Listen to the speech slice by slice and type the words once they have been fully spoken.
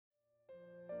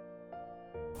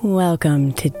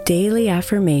Welcome to Daily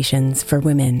Affirmations for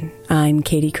Women. I'm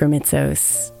Katie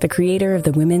Kremitzos, the creator of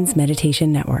the Women's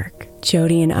Meditation Network.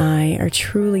 Jody and I are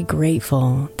truly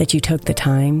grateful that you took the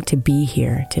time to be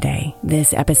here today.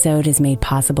 This episode is made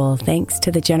possible thanks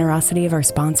to the generosity of our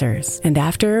sponsors. And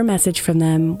after a message from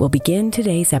them, we'll begin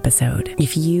today's episode.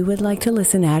 If you would like to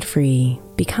listen ad-free,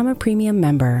 become a premium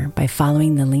member by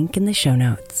following the link in the show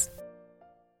notes.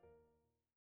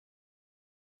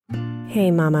 Hey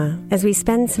Mama, as we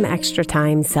spend some extra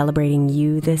time celebrating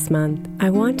you this month, I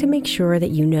want to make sure that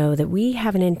you know that we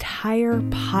have an entire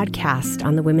podcast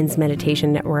on the Women's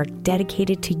Meditation Network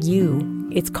dedicated to you.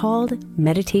 It's called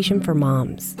Meditation for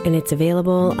Moms, and it's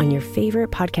available on your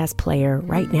favorite podcast player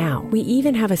right now. We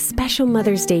even have a special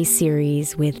Mother's Day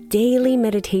series with daily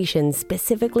meditations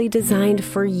specifically designed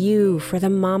for you, for the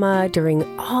mama, during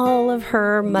all of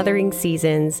her mothering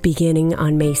seasons, beginning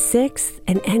on May 6th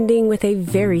and ending with a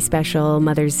very special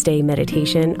Mother's Day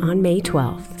meditation on May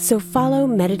 12th. So follow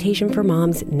Meditation for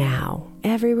Moms now,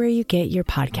 everywhere you get your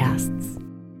podcasts.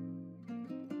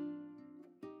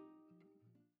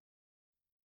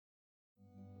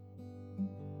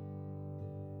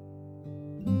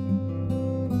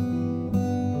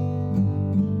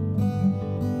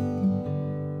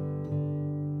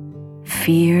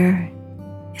 Fear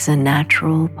is a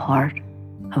natural part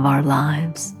of our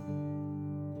lives.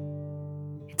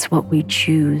 It's what we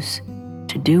choose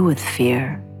to do with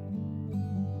fear,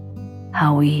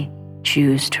 how we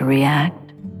choose to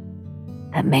react,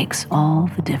 that makes all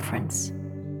the difference.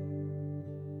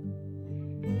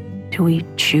 Do we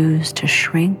choose to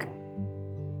shrink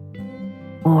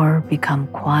or become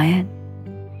quiet?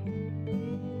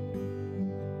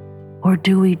 Or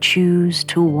do we choose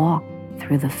to walk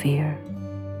through the fear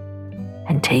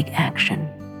and take action,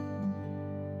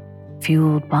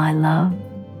 fueled by love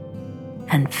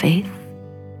and faith?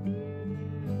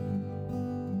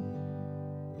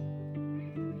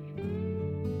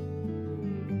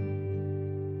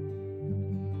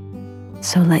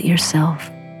 So let yourself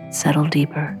settle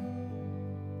deeper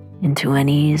into an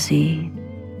easy,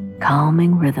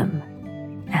 calming rhythm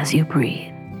as you breathe.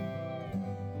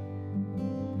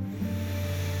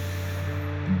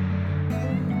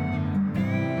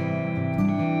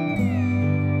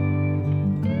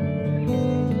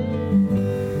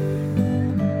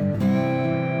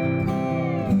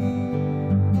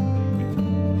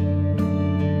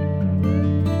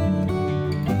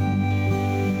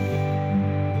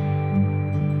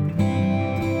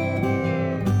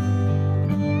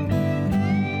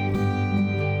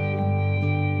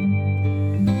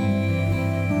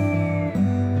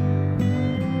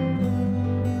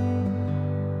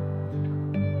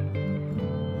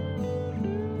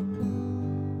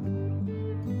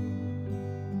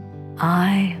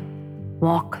 I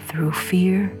walk through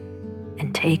fear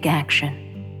and take action.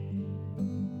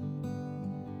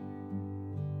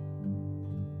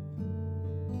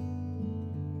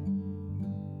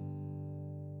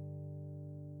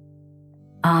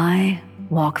 I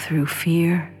walk through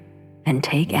fear and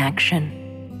take action.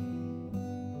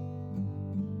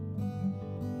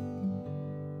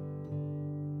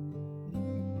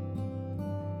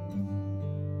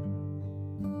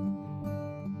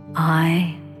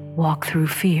 I walk through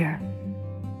fear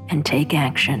and take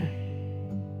action.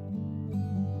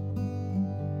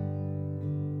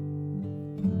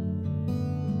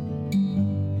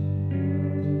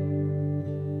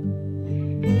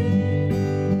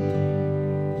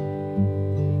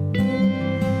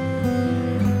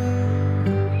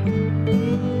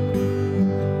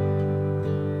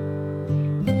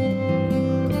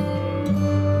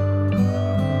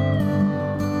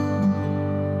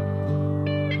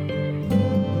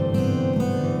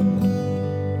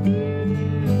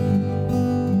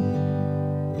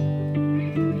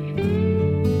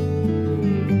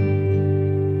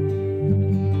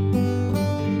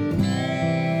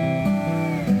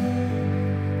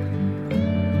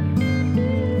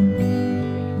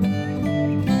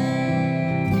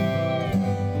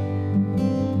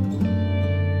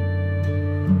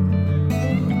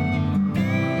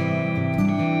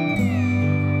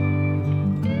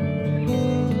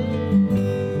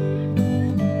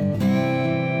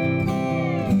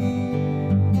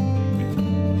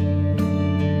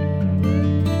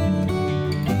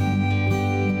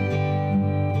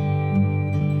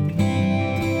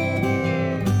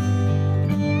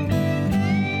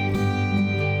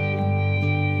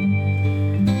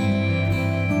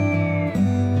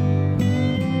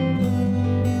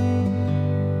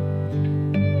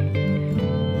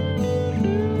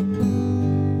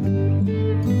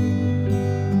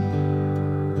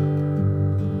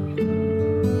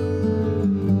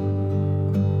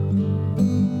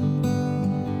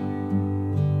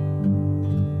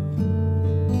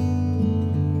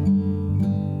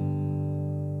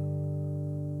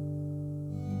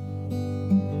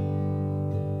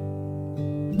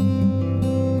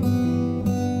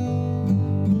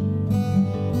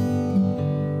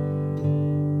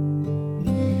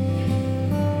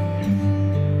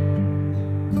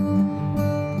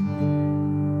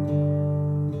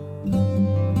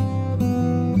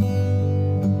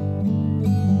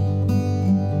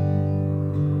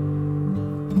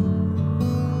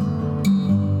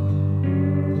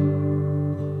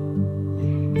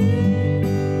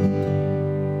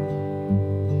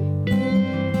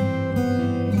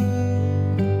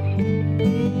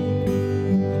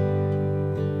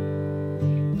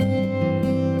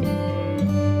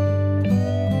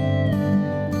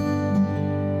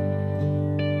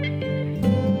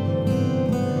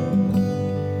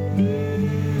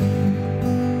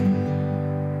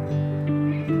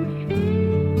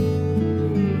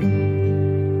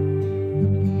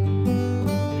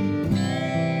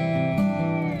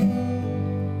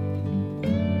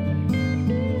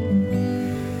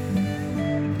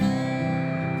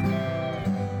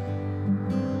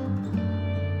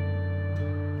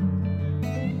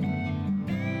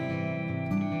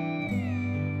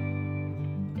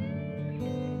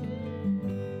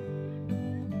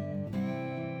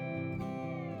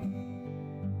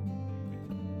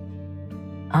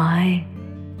 I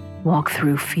walk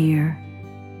through fear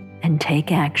and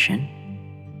take action.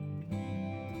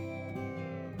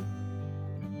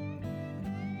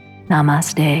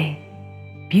 Namaste,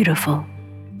 beautiful.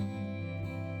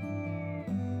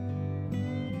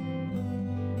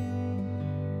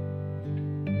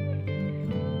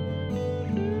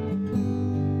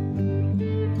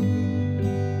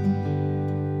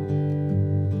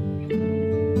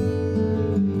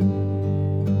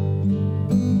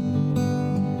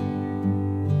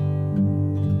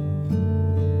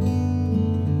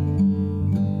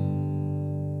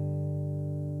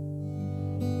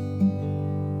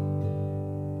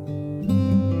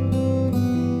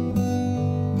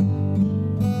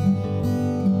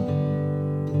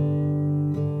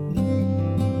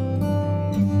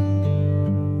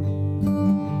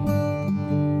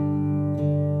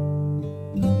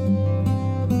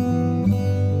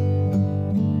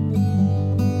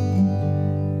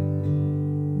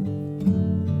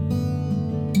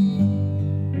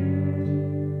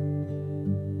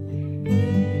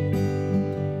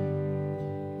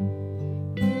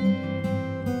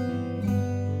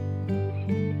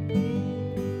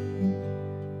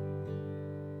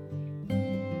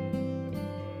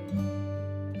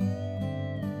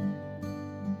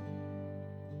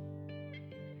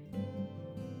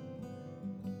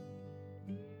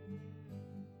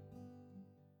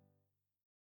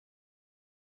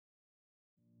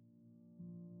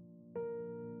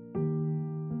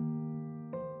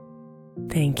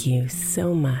 Thank you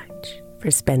so much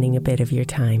for spending a bit of your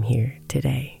time here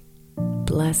today.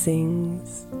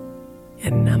 Blessings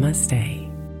and namaste.